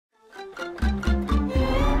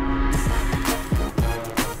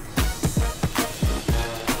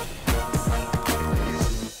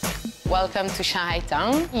welcome to Shanghai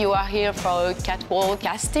Tang. You are here for a catwalk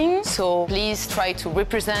casting, so please try to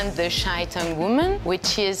represent the Shanghai Tang woman,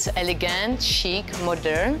 which is elegant, chic,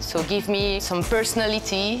 modern. So give me some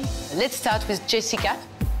personality. Let's start with Jessica.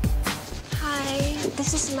 Hi,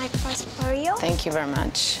 this is my first choreo. Thank you very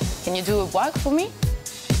much. Can you do a walk for me?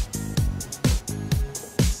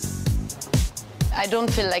 I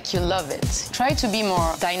don't feel like you love it. Try to be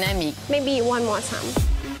more dynamic. Maybe one more time.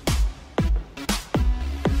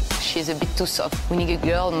 She's a bit too soft. We need a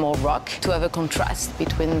girl more rock to have a contrast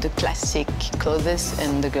between the classic clothes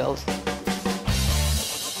and the girls.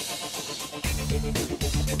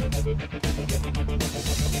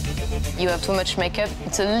 You have too much makeup.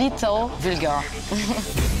 It's a little vulgar.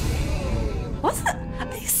 What?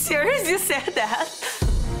 Are you serious? You said that?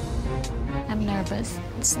 I'm nervous.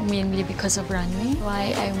 It's mainly because of runway.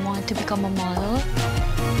 Why I want to become a model.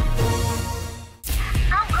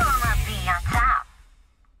 I'm gonna be on top.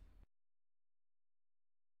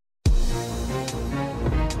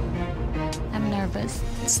 I'm nervous.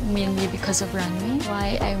 It's mainly because of runway.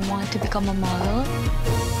 Why I want to become a model.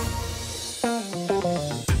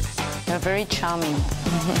 You're very charming.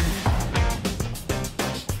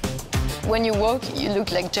 When you walk, you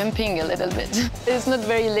look like jumping a little bit. It's not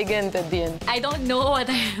very elegant at the end. I don't know what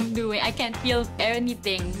I am doing. I can't feel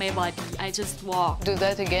anything in my body. I just walk. Do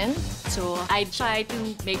that again. So I try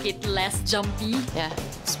to make it less jumpy. Yeah,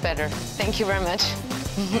 it's better. Thank you very much.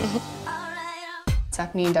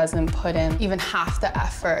 Stephanie doesn't put in even half the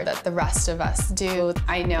effort that the rest of us do.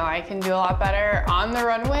 I know I can do a lot better on the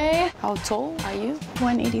runway. How tall are you?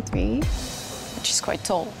 183. Which is quite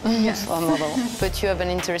tall Yes. for a model. But you have an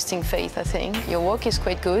interesting face, I think. Your walk is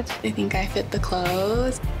quite good. I think I fit the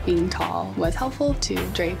clothes. Being tall was helpful to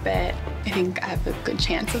drape it. I think I have a good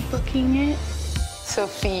chance of booking it.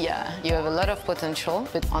 Sophia, you have a lot of potential,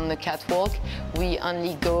 but on the catwalk, we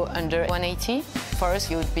only go under 180. For us,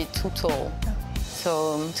 you would be too tall.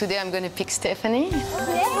 So today I'm going to pick Stephanie.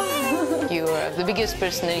 You have the biggest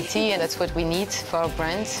personality, and that's what we need for our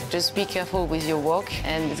brand. Just be careful with your walk,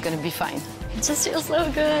 and it's going to be fine. It just feels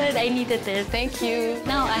so good. I needed it. Thank you.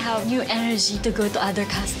 Now I have new energy to go to other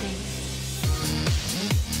castings.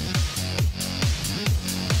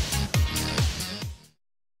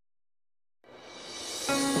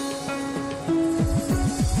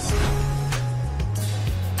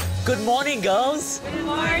 Good morning, girls. Good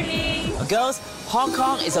morning. Girls, Hong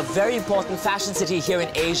Kong is a very important fashion city here in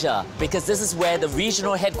Asia because this is where the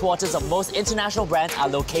regional headquarters of most international brands are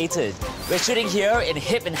located. We're shooting here in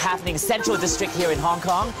hip and happening Central District here in Hong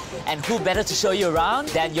Kong, and who better to show you around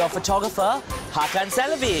than your photographer, Hakan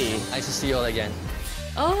Celebi. Nice to see you all again.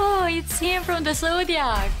 Oh, it's him from the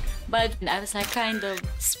Zodiac. But I was like kind of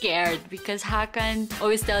scared because Hakan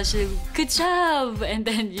always tells you, good job, and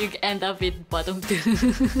then you end up with bottom 2.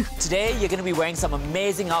 Today, you're going to be wearing some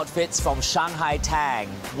amazing outfits from Shanghai Tang.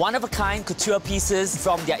 One-of-a-kind couture pieces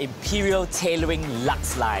from their Imperial Tailoring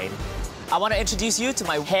Luxe line. I want to introduce you to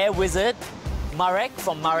my hair wizard, Marek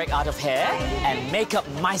from Marek Art of Hair, and makeup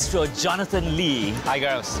maestro Jonathan Lee. Hi,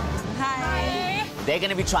 girls. Hi. They're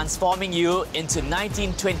going to be transforming you into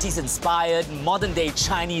 1920s-inspired modern-day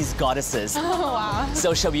Chinese goddesses. Oh, wow.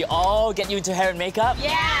 So shall we all get you into hair and makeup?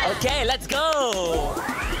 Yeah. Okay, let's go.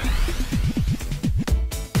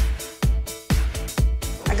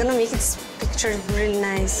 I'm gonna make this picture really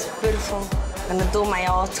nice, beautiful. I'm gonna do my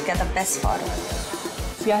all to get the best photo.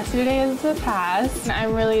 Yesterday is the past.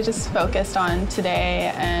 I'm really just focused on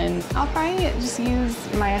today, and I'll probably just use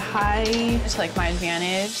my height to my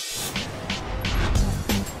advantage.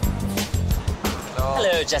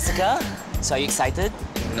 Hello, Jessica. So are you excited?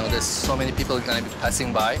 You know, there's so many people going to be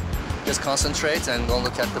passing by. Just concentrate and don't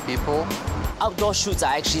look at the people. Outdoor shoots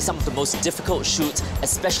are actually some of the most difficult shoots,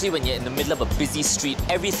 especially when you're in the middle of a busy street.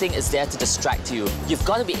 Everything is there to distract you. You've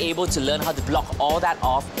got to be able to learn how to block all that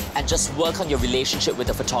off and just work on your relationship with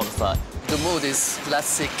the photographer. The mood is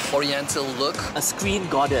classic Oriental look. A screen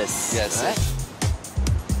goddess. Yes. Right?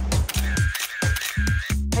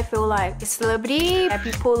 I feel like a celebrity.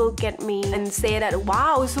 People look at me and say that,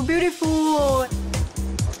 wow, so beautiful.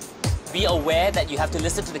 Be aware that you have to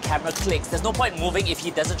listen to the camera clicks. There's no point moving if he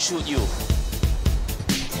doesn't shoot you.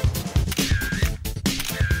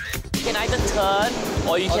 You can either turn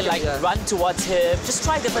or you can run towards him. Just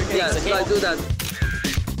try different things, okay? I do that.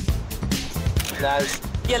 Nice.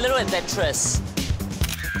 Be a little adventurous.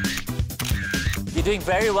 You're doing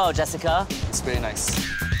very well, Jessica. It's very nice.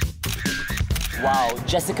 Wow,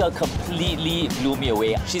 Jessica completely blew me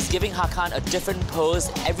away. She's giving Hakan a different pose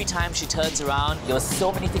every time she turns around. There were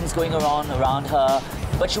so many things going on around her,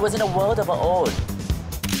 but she was in a world of her own.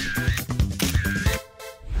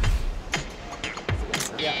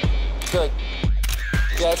 Yeah. Good.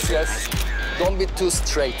 Yes, yes. Don't be too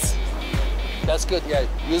straight. That's good, yeah.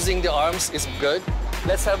 Using the arms is good.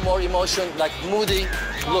 Let's have more emotion, like moody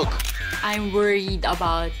look. I'm worried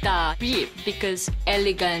about the rib because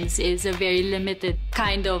elegance is a very limited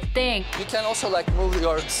kind of thing. You can also like move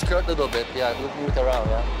your skirt a little bit. Yeah, move it around,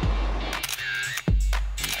 yeah.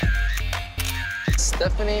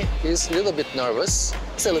 Stephanie is a little bit nervous.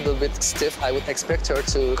 It's a little bit stiff. I would expect her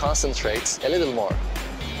to concentrate a little more.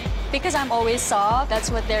 Because I'm always soft, that's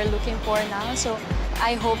what they're looking for now. So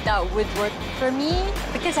I hope that would work for me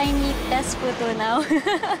because I need test photo now.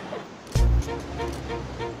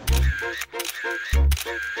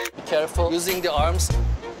 Be careful using the arms.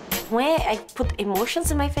 When I put emotions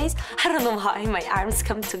in my face, I don't know why my arms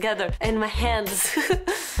come together and my hands.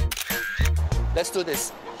 Let's do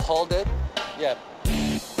this. Hold it. Yeah.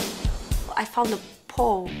 I found a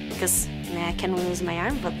pole because I can use my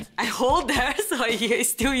arm, but I hold there, so I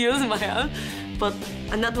still use my arm. But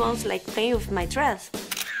another one's like playing with my dress.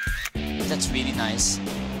 That's really nice.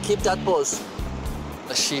 Keep that pose.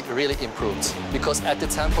 She really improved because at the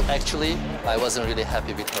temple, actually, I wasn't really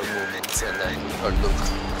happy with her movements and then her look.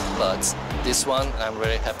 But this one, I'm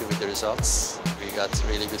very happy with the results. We got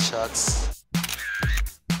really good shots.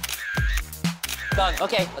 Done.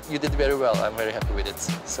 Okay. You did very well. I'm very happy with it.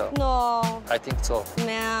 So No. I think so.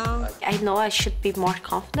 No. I know I should be more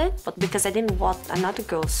confident, but because I didn't watch another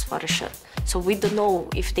girl's photo shoot, so we don't know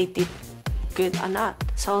if they did good or not.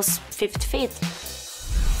 So it's 50-50.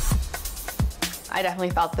 I definitely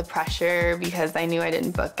felt the pressure because I knew I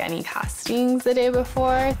didn't book any castings the day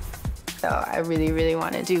before. So I really, really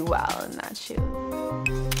want to do well in that shoot.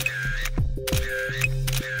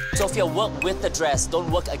 Sophia, work with the dress,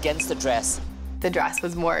 don't work against the dress. The dress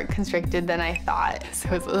was more constricted than I thought, so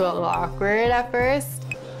it was a little awkward at first.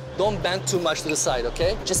 Don't bend too much to the side,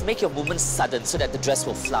 okay? Just make your movement sudden so that the dress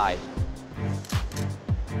will fly.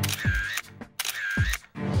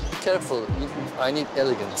 Careful, I need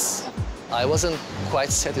elegance. I wasn't quite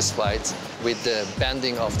satisfied with the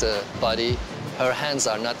bending of the body. Her hands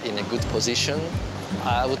are not in a good position.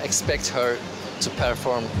 I would expect her to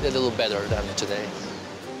perform a little better than today.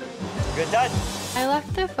 Good done. I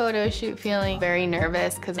left the photo shoot feeling very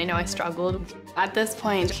nervous because I know I struggled. At this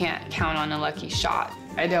point, I can't count on a lucky shot.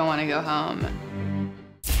 I don't want to go home